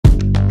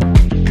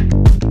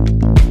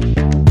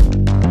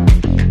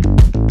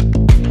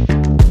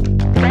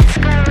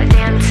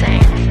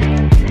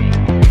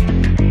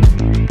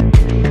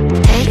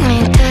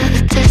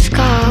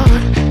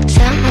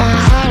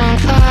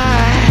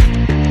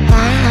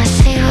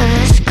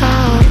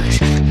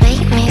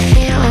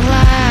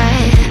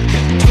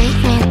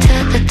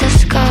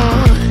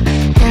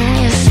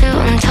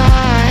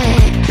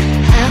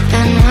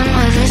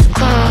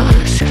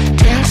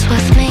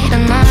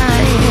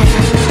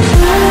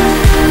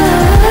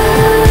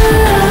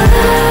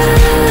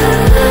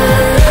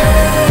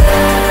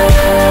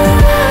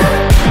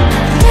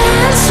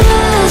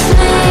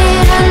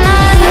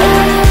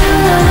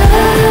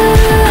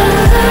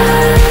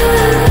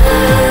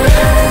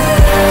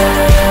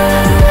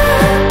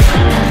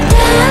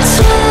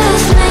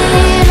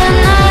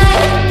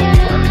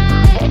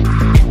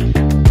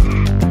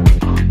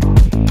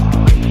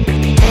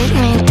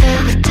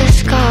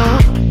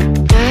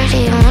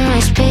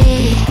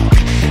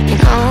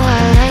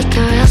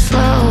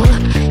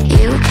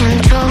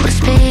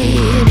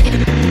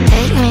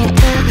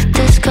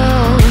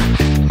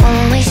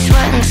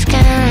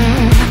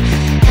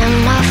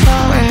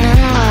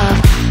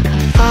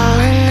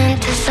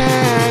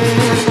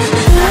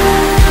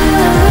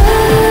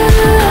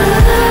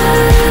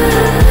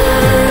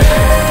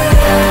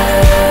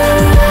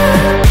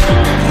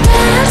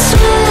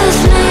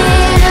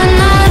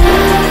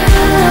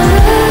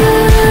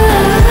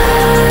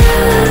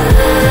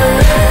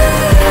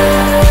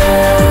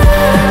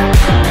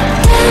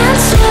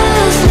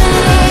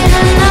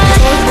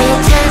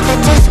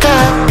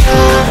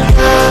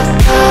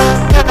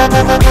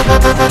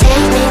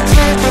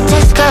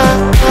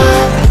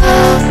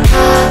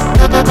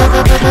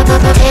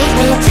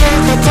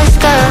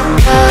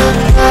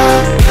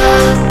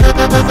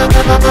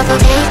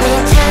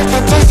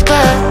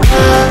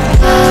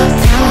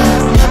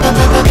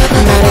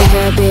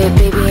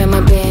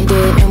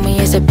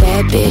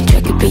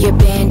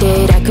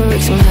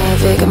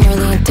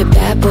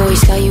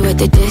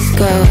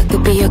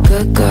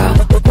good girl.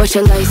 Watch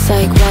your lights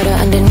like water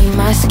underneath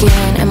my skin,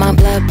 and my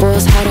blood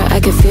boils hotter, I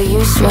can feel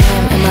you swim.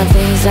 And my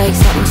veins like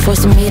something's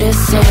forcing me to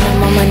sin.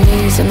 I'm on my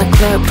knees in the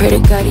club, pray to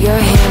God you're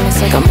him.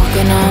 It's like I'm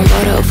walking on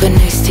water over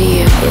next to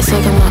you. It's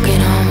like I'm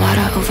walking on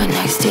water over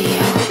next to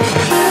you.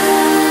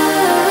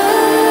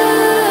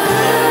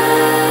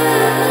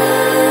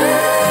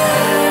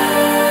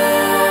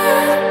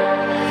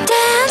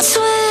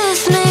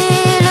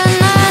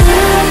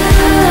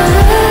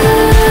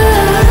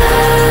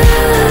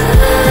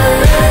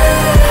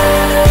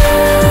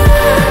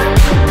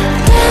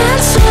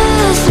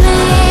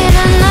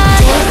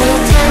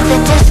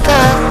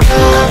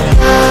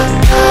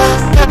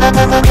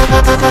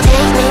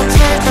 Take me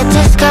to the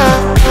disco.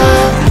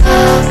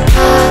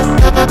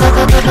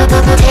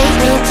 Take